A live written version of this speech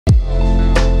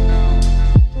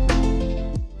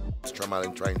mile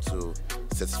in trying to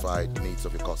satisfy the needs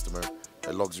of your customer.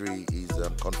 Luxury is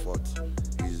comfort,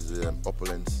 is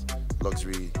opulence.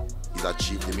 Luxury is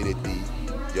achieved immediately.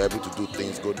 You're able to do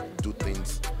things good, do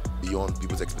things beyond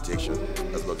people's expectation.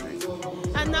 That's luxury.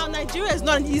 And now Nigeria is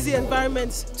not an easy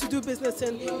environment to do business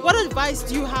in. What advice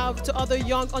do you have to other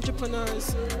young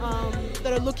entrepreneurs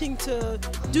that are looking to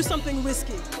do something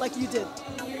risky like you did?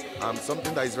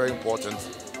 Something that is very important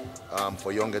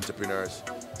for young entrepreneurs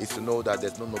is to know that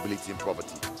there's no nobility in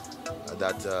poverty.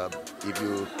 That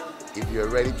if you're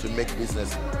ready to make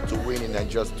business to win in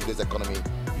Nigeria's today's economy,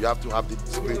 you have to have the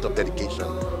spirit of dedication.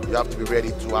 You have to be ready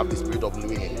to have the spirit of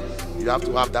winning. You have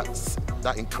to have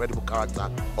that incredible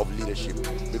character of leadership,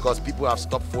 because people have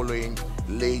stopped following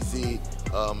lazy,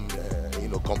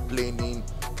 complaining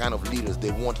kind of leaders.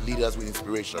 They want leaders with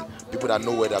inspiration, people that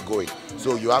know where they're going.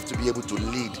 So you have to be able to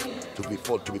lead, to be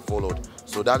followed.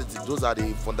 So those are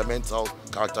the fundamental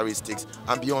characteristics.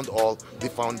 And beyond all, the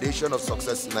foundation of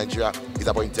success in Nigeria is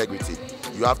about integrity.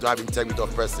 You have to have integrity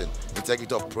of person,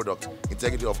 integrity of product,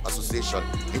 integrity of association,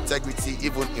 integrity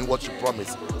even in what you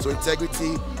promise. So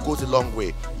integrity goes a long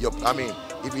way.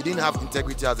 If you didn't have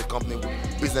integrity as a company,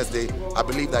 BusinessDay, I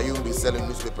believe that you will be selling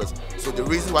newspapers. So the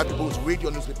reason why people read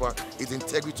your newspaper is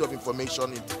integrity of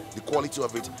information, the quality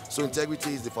of it. So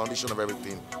integrity is the foundation of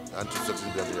everything, and to succeed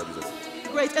in your business.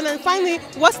 Great. And then finally,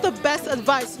 what's the best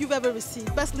advice you've ever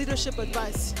received? Best leadership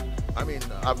advice?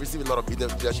 I've received a lot of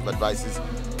leadership advices,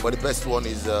 but the best one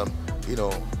is, there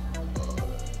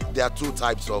are two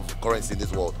types of currency in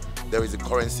this world. There is the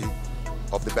currency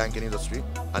of the banking industry,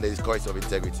 and there is currency of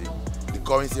integrity. The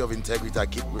currency of integrity, I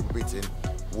keep repeating,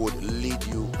 would lead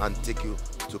you and take you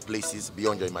to places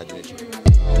beyond your imagination.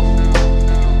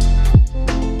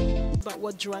 But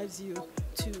what drives you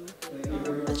to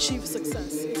achieve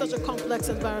success in such a complex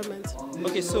environment?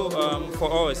 Okay, so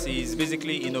for us, it's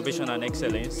basically innovation and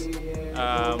excellence.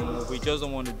 We just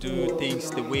don't want to do things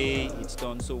the way it's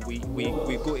done, so we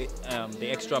go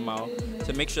the extra mile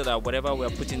to make sure that whatever we're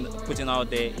putting out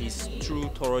there is true,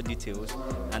 thorough details,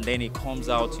 and then it comes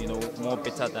out, more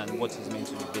better than what it's meant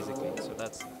to be, basically. So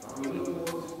that's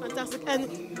fantastic. And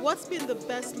what's been the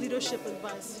best leadership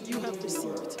advice you have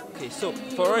received? Okay, so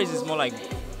for us, it's more like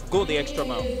go the extra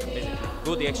mile, basically.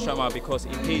 Go the extra mile because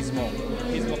it pays more. It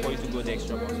pays more for you to go the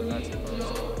extra mile, so that's it for us.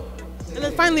 And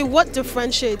then finally, what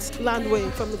differentiates Landway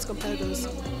from its competitors?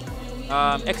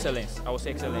 Excellence. I would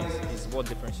say excellence is what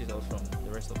differentiates us from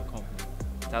the rest of the company.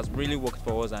 It has really worked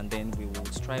for us, and then we will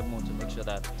strive more to make sure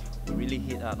that we really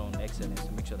hit out on excellence,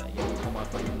 to make sure that we come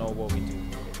out and know what we do.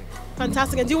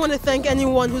 Fantastic. And do you want to thank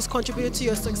anyone who's contributed to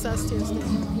your success today?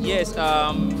 Yes,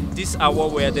 this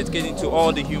award we are dedicating to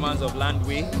all the humans of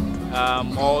Landway,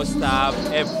 all staff,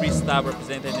 every staff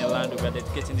represented in Landway. We are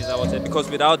dedicating this award because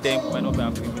without them, we might not be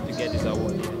able to get this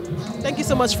award. Thank you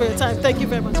so much for your time. Thank you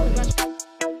very much.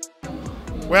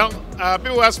 Well,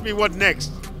 people ask me what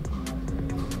next.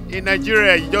 In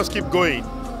Nigeria, you just keep going.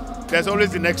 There's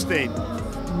always the next thing.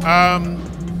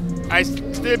 I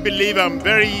still believe I'm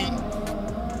very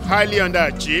highly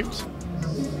underachieved,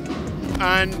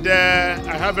 and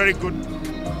I have very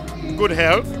good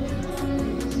health.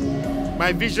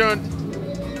 My vision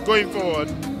going forward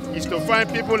is to find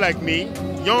people like me,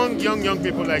 young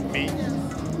people like me,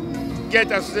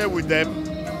 get associated with them,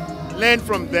 learn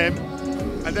from them,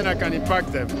 and then I can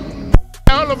impact them.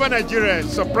 All over Nigeria,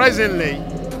 surprisingly,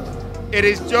 it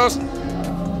is just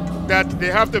that they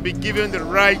have to be given the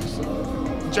right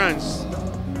chance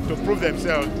to prove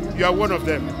themselves. You are one of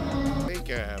them. I think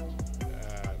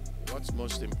what's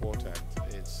most important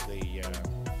is the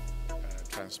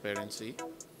transparency,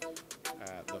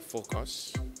 the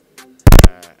focus,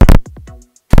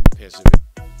 perseverance,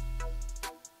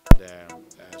 the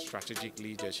strategic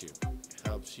leadership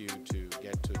helps you to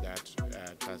get to that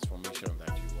transformation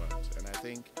that you want. And I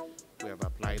think we have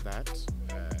applied that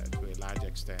to a large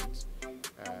extent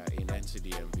in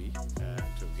NCDMV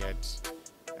to get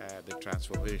the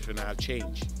transformational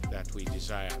change that we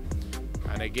desire.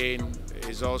 And again,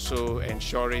 is also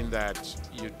ensuring that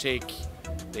you take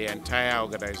the entire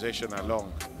organization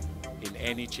along in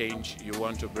any change you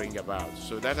want to bring about.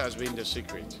 So that has been the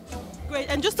secret. Great.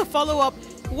 And just to follow up,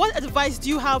 what advice do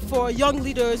you have for young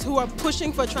leaders who are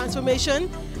pushing for transformation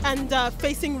and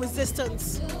facing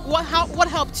resistance? What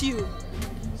helped you?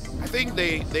 I think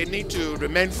they need to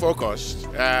remain focused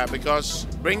because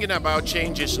bringing about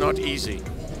change is not easy.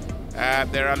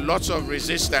 There are lots of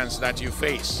resistance that you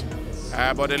face,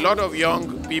 but a lot of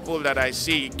young people that I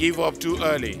see give up too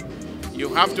early. You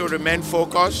have to remain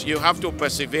focused, you have to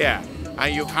persevere,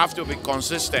 and you have to be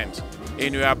consistent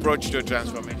in your approach to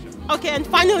transformation. Okay, and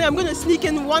finally I'm going to sneak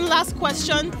in one last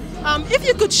question. If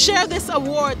you could share this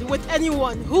award with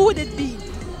anyone, who would it be?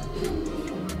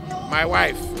 My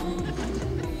wife.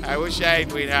 I will share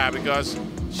it with her because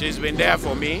she's been there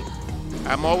for me.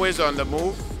 I'm always on the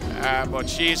move, but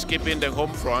she's keeping the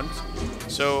home front.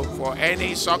 So for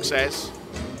any success,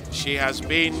 she has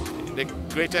been the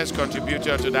greatest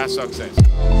contributor to that success.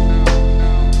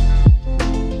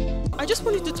 I just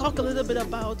wanted to talk a little bit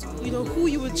about, who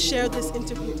you would share this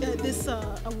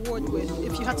award with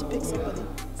if you had to pick somebody.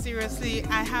 Seriously,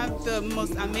 I have the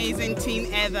most amazing team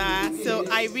ever. So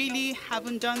I really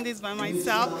haven't done this by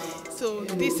myself. So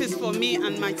this is for me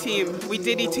and my team. We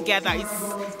did it together.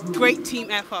 It's great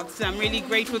team effort. So I'm really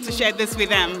grateful to share this with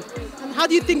them. And how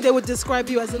do you think they would describe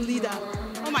you as a leader?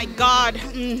 Oh my God.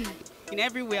 In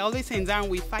every way, I always say in Zaron,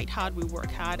 we fight hard, we work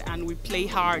hard, and we play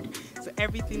hard. So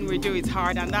everything we do is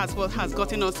hard, and that's what has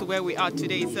gotten us to where we are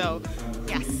today. So,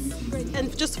 yes. Great.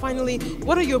 And just finally,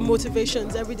 what are your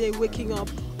motivations every day waking up,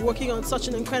 working on such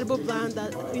an incredible brand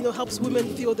that helps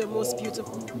women feel their most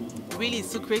beautiful? Really,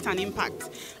 is to create an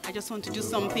impact. I just want to do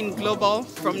something global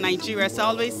from Nigeria. So I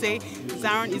always say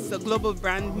Zaron is a global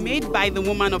brand made by the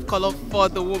woman of color for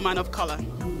the woman of color.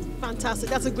 Fantastic.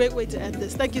 That's a great way to end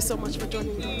this. Thank you so much for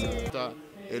joining me. After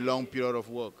a long period of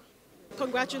work.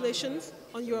 Congratulations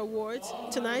on your awards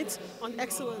tonight on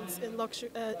excellence in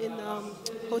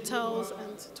hotels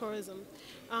and tourism.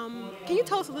 Can you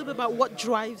tell us a little bit about what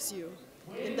drives you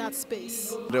in that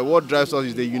space? What drives us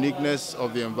is the uniqueness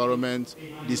of the environment,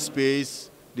 the space,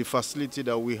 the facility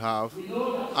that we have,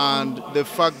 and the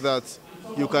fact that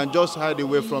you can just hide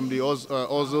away from the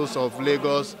hustles of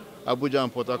Lagos, Abuja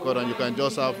and Port Harcourt, and you can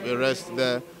just have a rest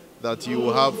there, that you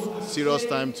will have serious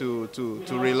time to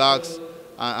relax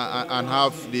and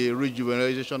have the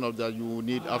rejuvenation of that you will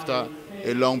need after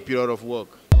a long period of work.